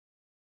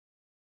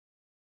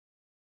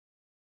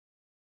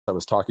I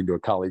was talking to a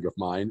colleague of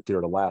mine here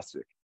at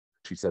Elastic.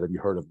 She said, have you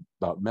heard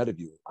about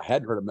Metaview? I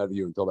hadn't heard of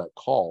Metaview until that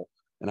call,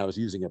 and I was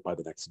using it by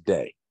the next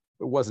day.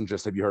 It wasn't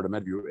just, have you heard of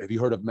Metaview? Have you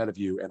heard of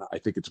Metaview? And I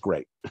think it's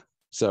great.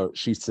 So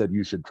she said,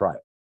 you should try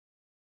it.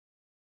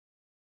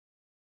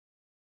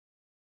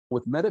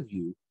 With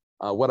Metaview,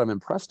 what I'm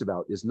impressed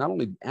about is not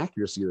only the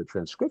accuracy of the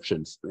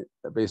transcriptions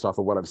based off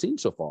of what I've seen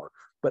so far,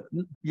 but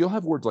you'll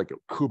have words like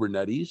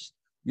Kubernetes.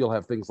 You'll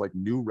have things like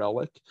New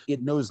Relic.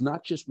 It knows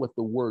not just what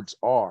the words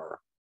are,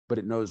 but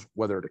it knows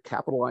whether to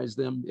capitalize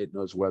them. It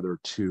knows whether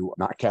to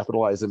not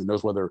capitalize them. It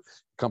knows whether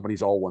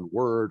company's all one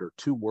word or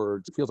two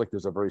words. It feels like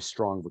there's a very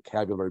strong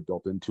vocabulary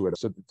built into it.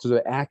 So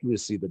the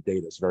accuracy of the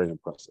data is very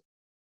impressive.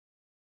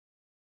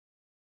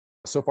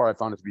 So far, I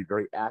found it to be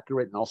very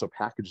accurate and also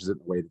packages it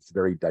in a way that's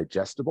very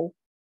digestible,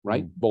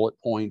 right? Bullet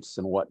points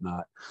and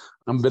whatnot.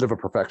 I'm a bit of a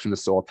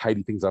perfectionist, so I'll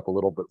tidy things up a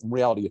little, but in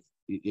reality,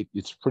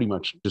 it's pretty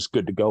much just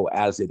good to go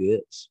as it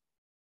is,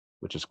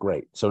 which is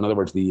great. So in other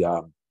words, the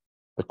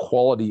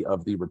quality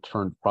of the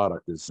returned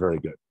product is very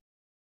good.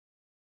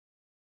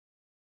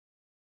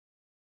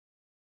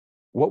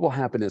 What will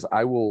happen is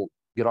I will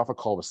get off a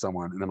call with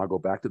someone, and then I'll go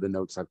back to the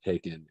notes I've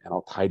taken, and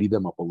I'll tidy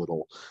them up a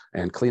little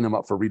and clean them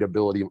up for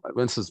readability.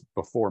 This is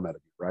before Metaview,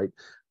 right?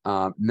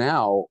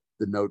 Now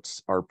the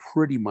notes are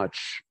pretty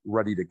much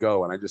ready to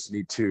go, and I just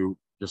need to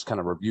just kind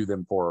of review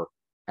them for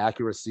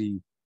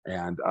accuracy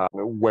and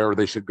where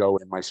they should go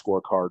in my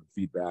scorecard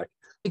feedback.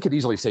 It could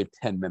easily save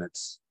 10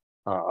 minutes.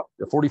 A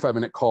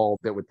 45-minute call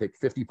that would take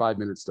 55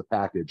 minutes to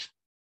package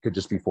could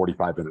just be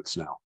 45 minutes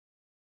now.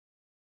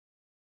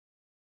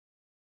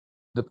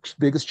 The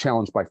biggest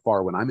challenge by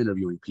far when I'm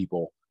interviewing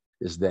people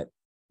is that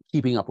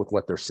keeping up with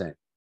what they're saying.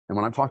 And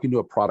when I'm talking to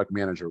a product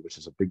manager, which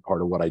is a big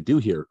part of what I do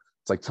here,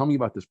 it's like, tell me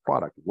about this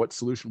product. What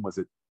solution was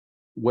it?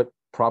 What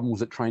problem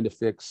was it trying to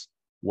fix?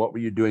 What were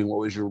you doing? What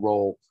was your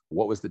role?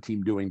 What was the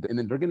team doing? And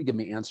then they're going to give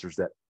me answers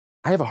that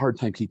I have a hard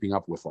time keeping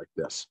up with like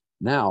this.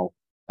 Now,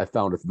 I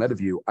found with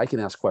Metaview, I can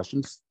ask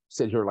questions,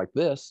 sit here like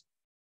this,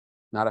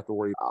 not have to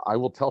worry. I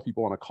will tell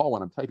people on a call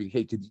when I'm typing,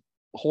 hey, could you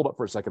hold up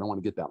for a second? I want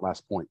to get that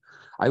last point.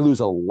 I lose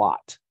a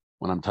lot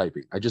when I'm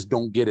typing. I just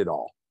don't get it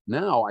all.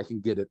 Now I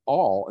can get it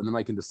all, and then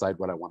I can decide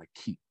what I want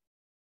to keep.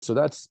 So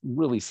that's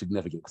really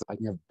significant because I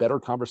can have better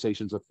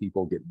conversations with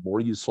people, get more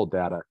useful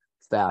data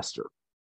faster.